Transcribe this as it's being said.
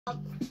I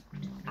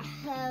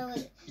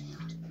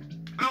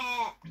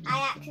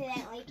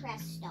accidentally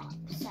pressed stop,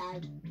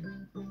 so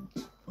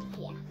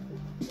yeah.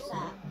 So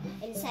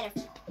instead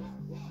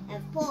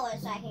of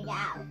pause, I can get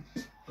out.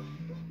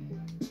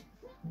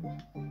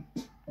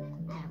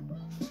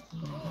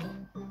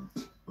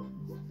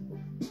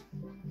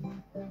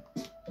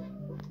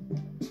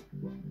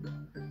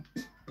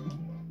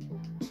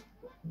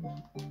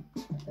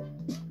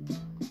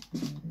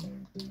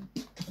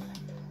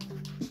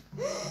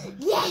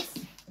 Yes!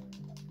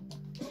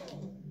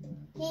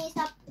 Can you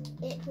stop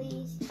it,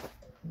 please?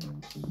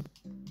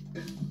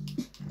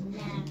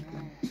 No.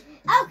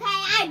 Okay,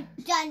 I'm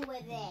done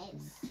with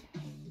this.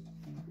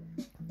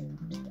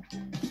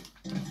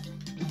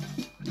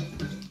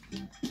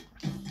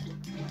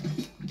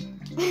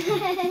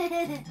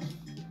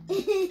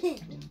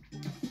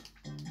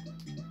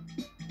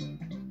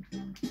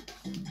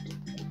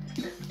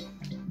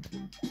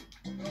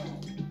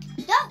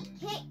 Don't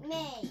kick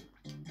me.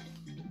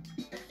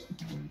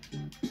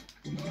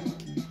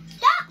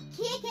 Stop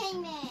kicking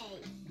me.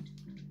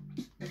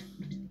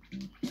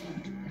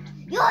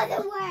 You're the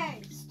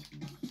worst.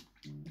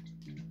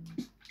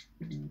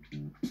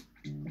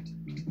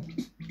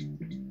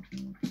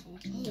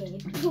 Hey,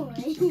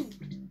 boy.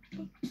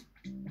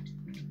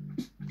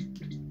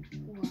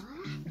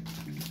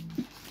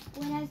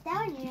 When I was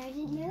down here, I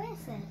didn't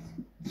notice this.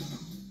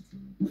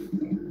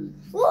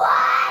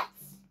 What?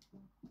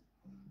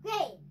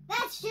 Great,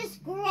 that's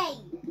just great.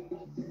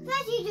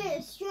 First you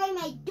destroy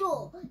my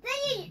door, then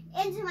you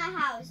into my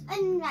house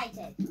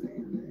uninvited.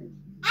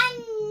 And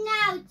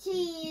now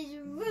tea is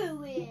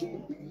ruined.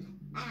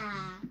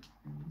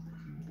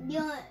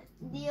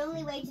 The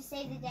only way to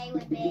save the day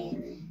would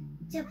be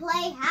to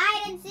play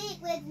hide and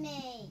seek with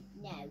me.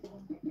 No.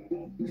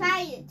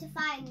 Try to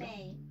find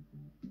me.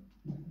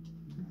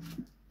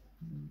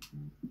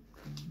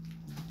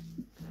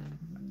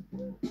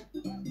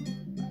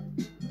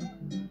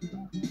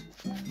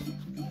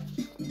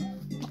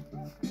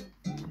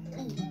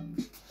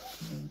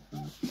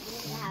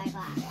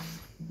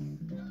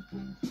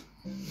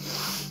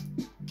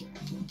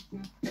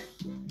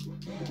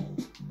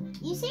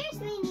 You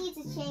seriously need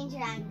to change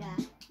your anger.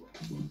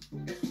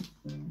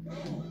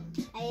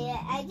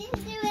 I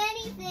didn't do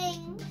anything.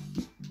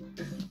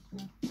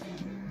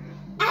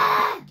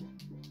 Ah!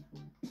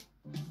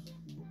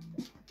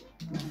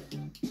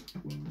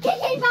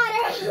 Kicking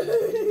butter!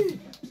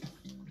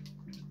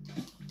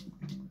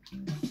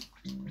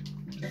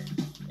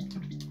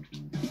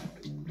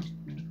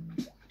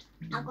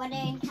 I've got it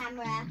in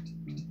camera.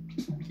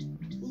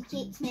 He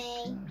kicked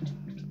me.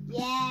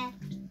 Yeah.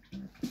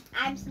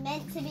 I'm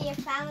meant to be a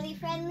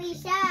family-friendly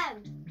show.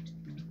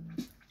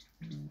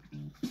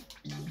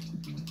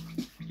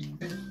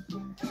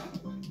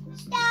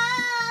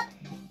 Stop!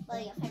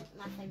 Well,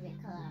 my favorite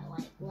color,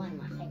 like one of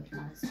my favorite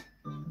colors.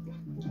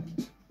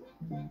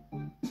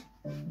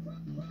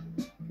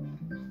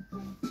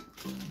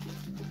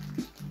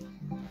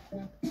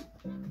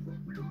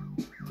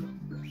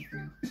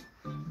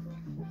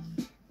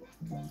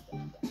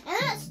 I'm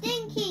not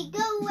stinky.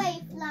 Go away,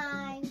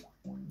 fly.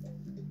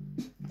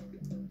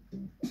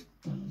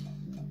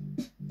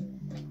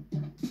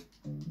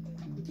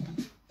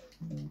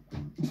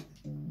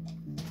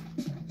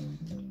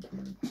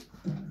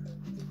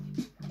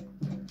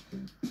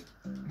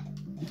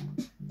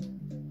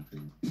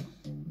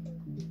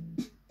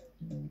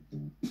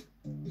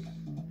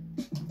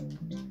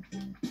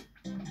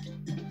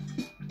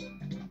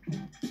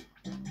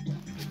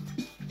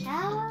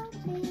 How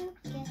do you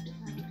get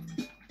home?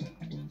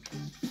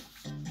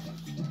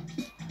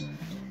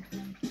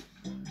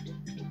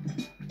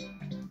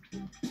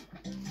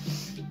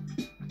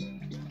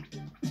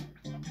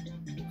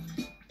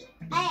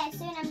 Hey,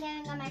 soon I'm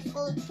going on my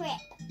school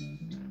trip.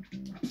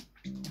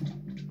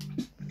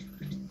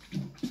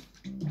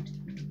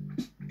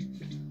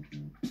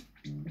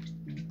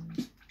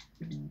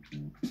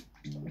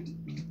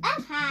 Oh,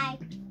 hi.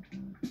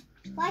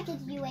 Why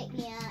did you wake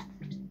me up?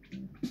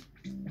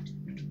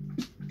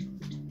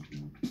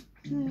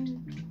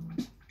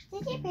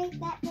 Did you break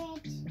that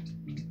bridge?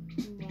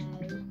 No.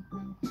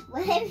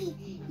 Well, if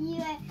you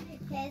were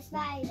a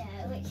spider,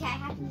 which I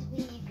happen to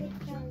be, you could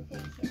probably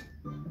fix it.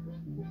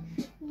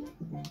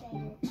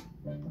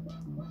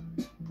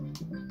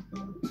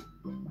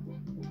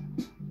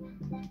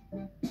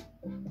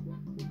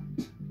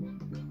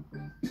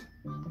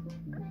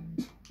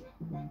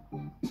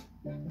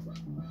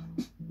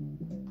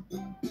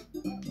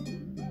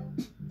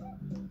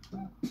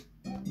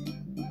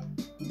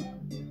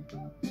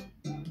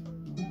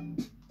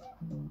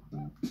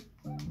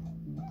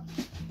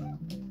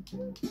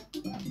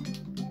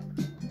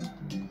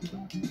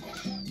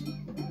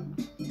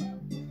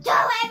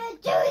 Don't ever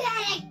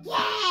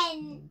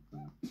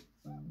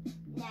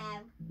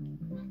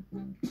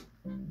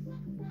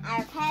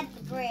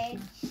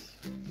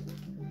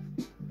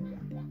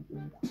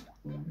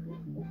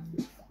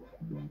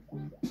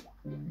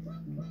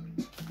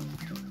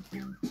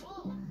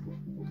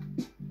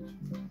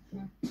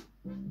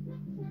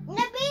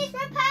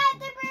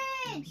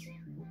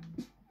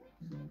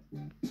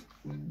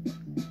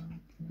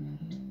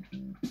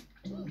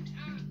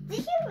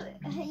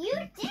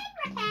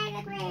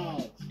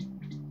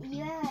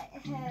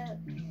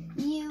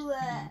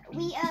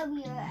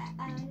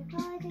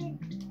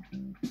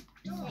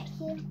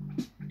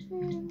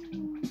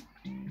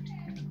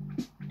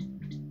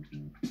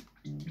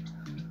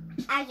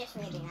I was just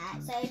reading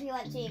that, so if you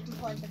want to, you can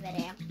pause the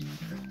video.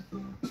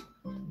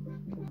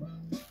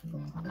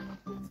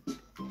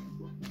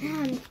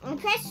 And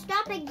press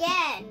stop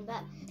again,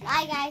 but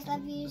bye guys,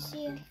 love you,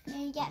 see you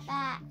when you get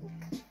back.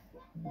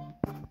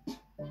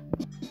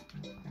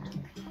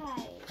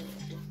 Okay.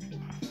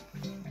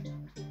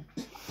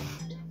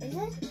 Is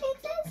this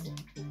pizzas?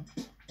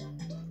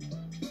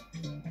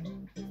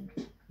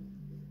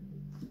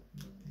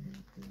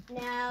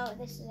 No,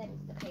 this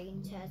isn't the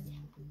painters.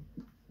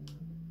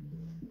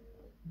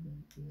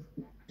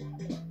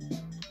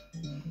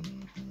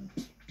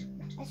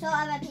 I saw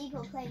other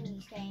people playing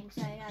these games,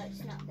 so I know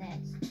it's not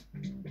this.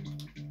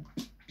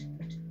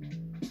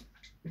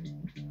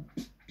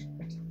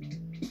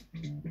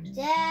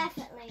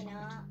 Definitely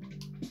not.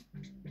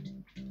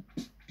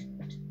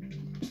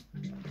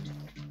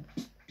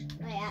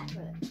 Wait,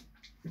 actually.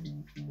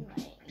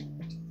 Wait.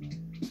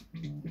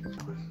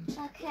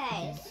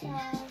 Okay, so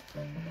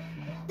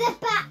the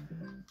back.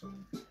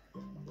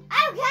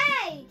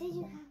 Okay. Did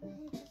you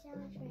complete the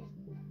challenge?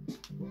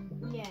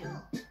 No.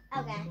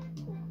 Okay.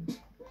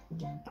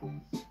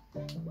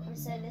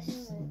 So this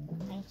is the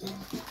painter's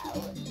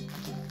house.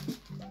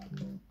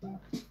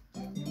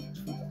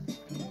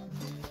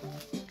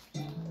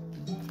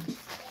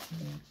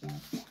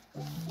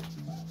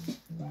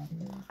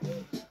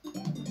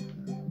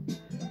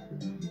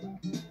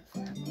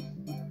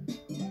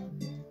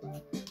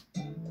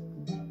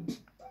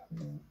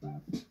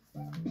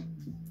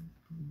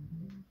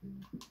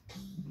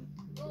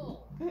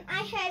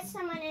 I heard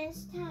someone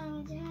is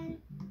telling me.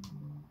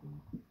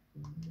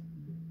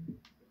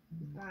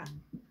 Right.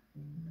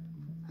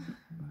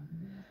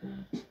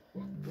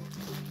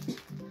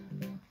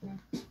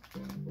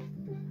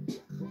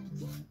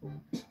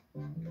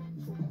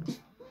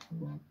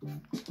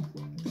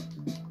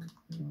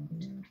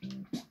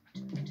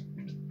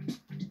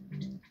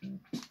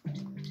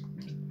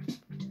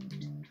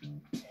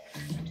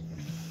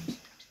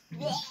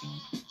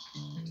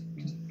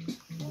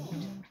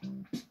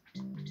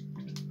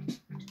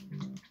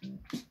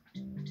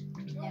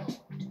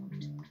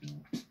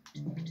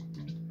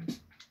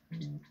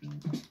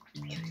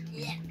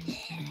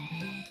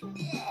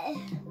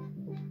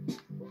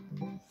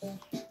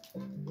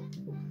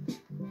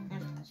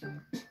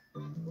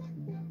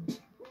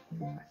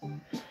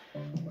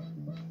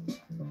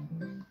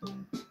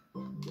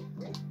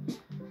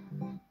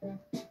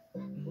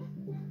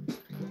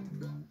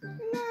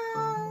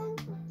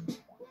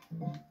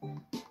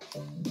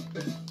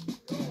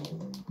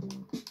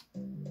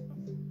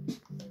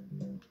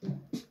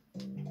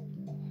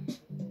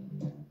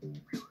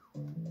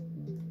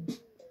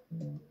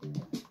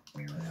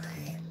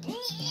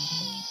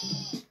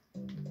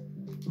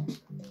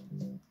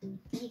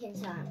 You can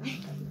tell I'm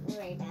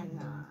worried I'm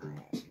not.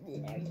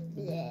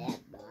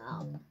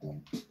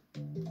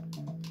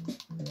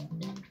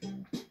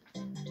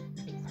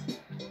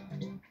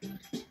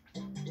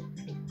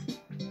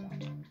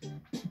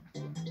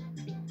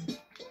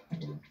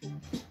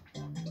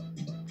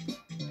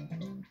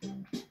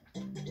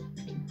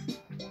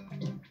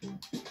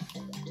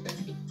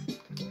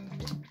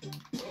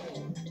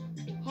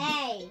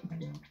 Hey,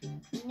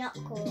 not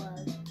cool.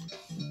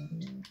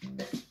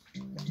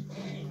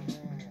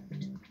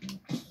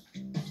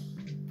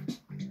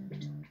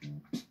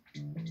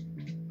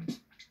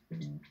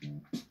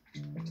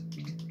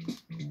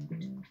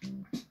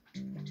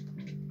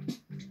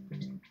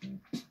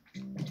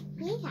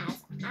 He has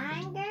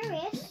anger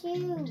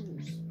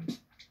issues.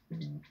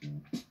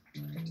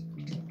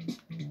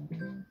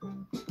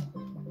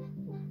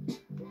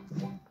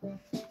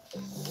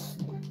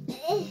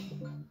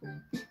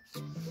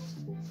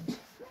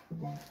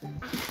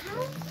 How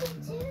do you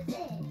do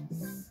this?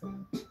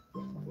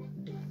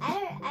 I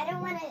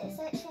don't want to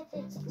search up the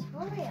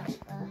tutorial,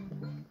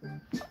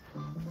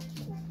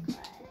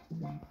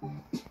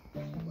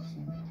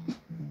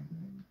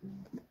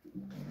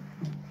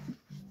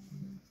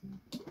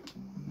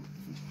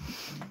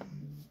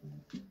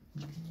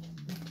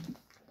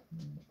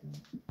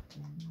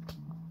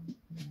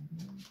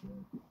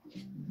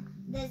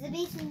 there's a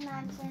beast in the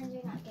mountain, do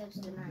not go to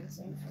the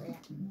mountain for it.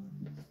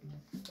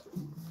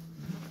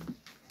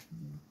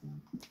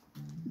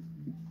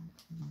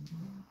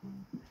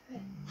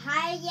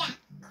 Hiya,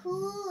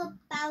 cool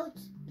about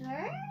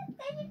bird?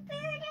 There's a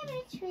bird on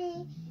a tree.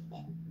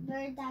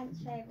 Bird dance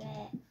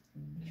favorite.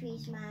 Tree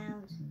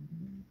smiles.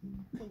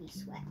 Pretty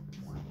sweat.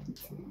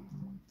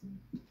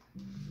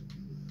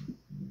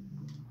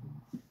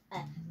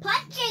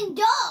 Punching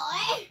door!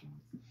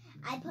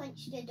 I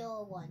punched a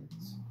door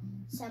once.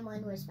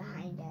 Someone was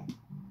behind it.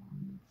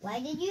 Why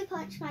did you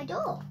punch my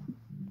door?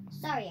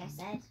 Sorry, I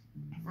said.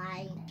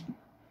 Fine.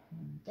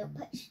 Don't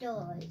punch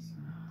doors.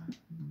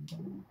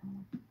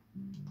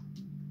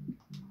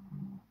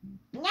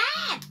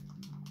 Nah!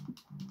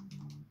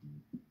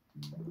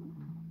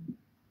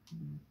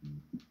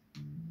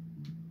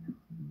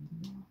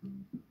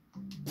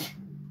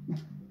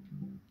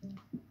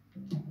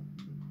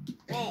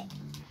 Wait.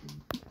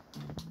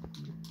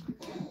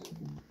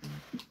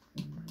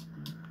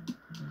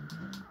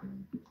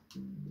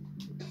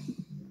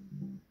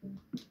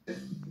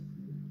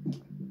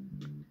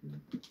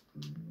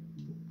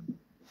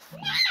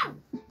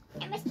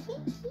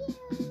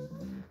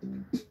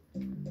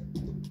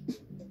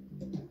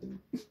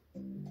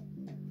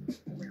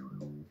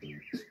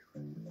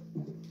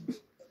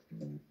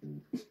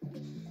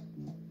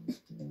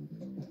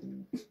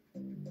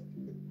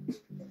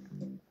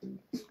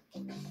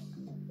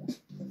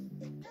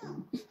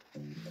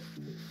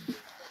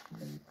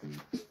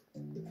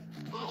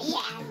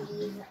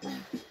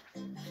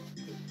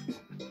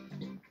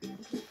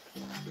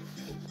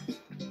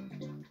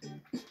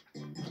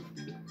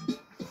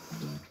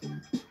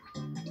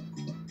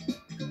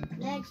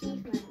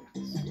 achievements.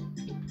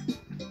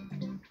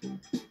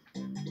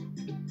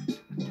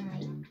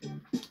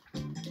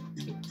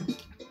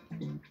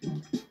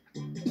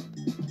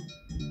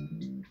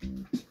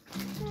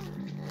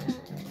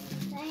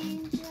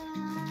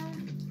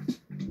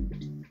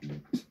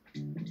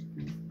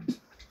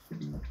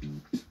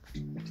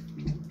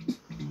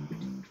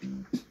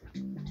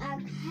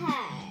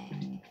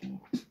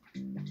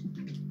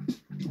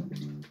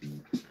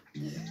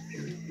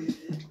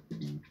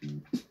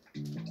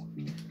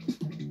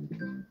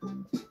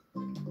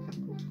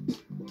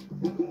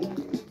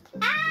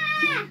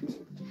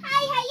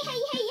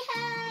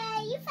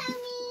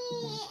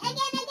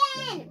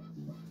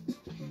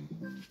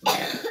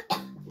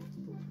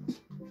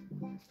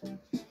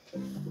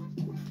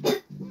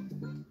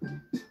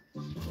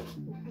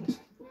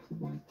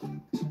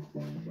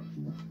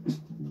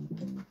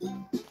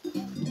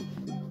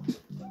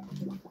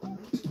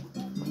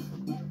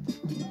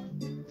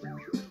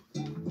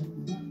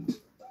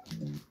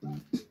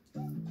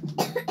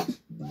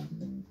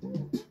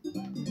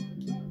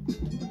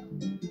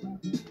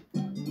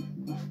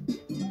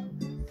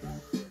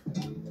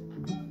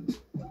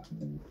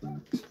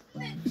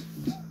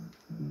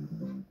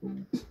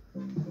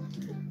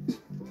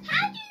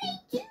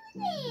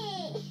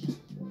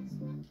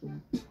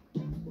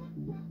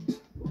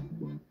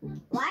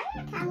 Why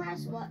are the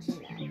cameras watching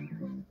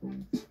them?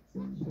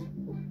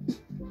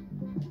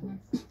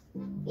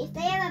 If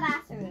they have a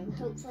bathroom,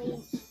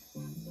 hopefully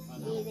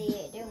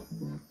they don't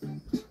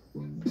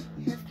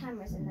have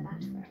cameras in the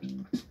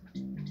bathroom.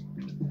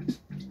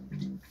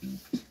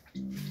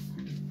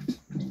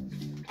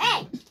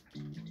 Hey!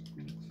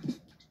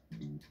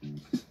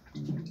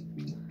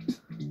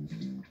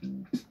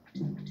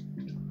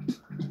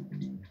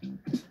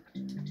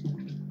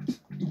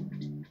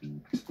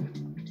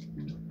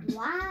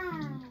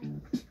 Wow!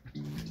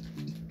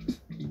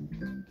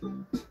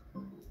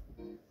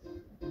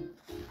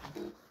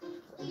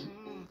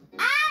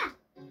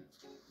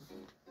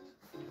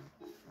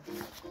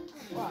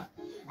 What?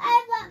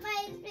 I've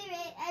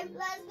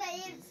lost my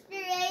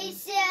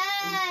inspiration.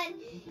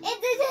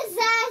 It's a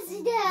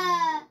disaster.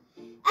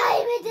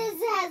 I'm a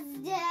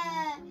disaster.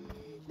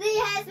 They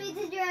asked me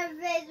to draw a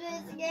face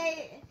with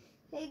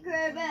a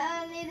curve, but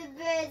only the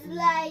birds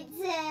liked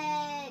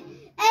it.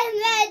 And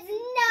that's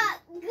not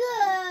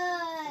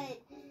good.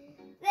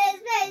 They're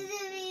supposed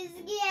to be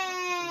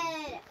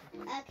scared.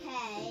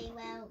 Okay,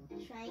 well,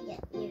 try and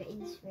get your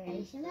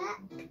inspiration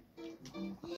back.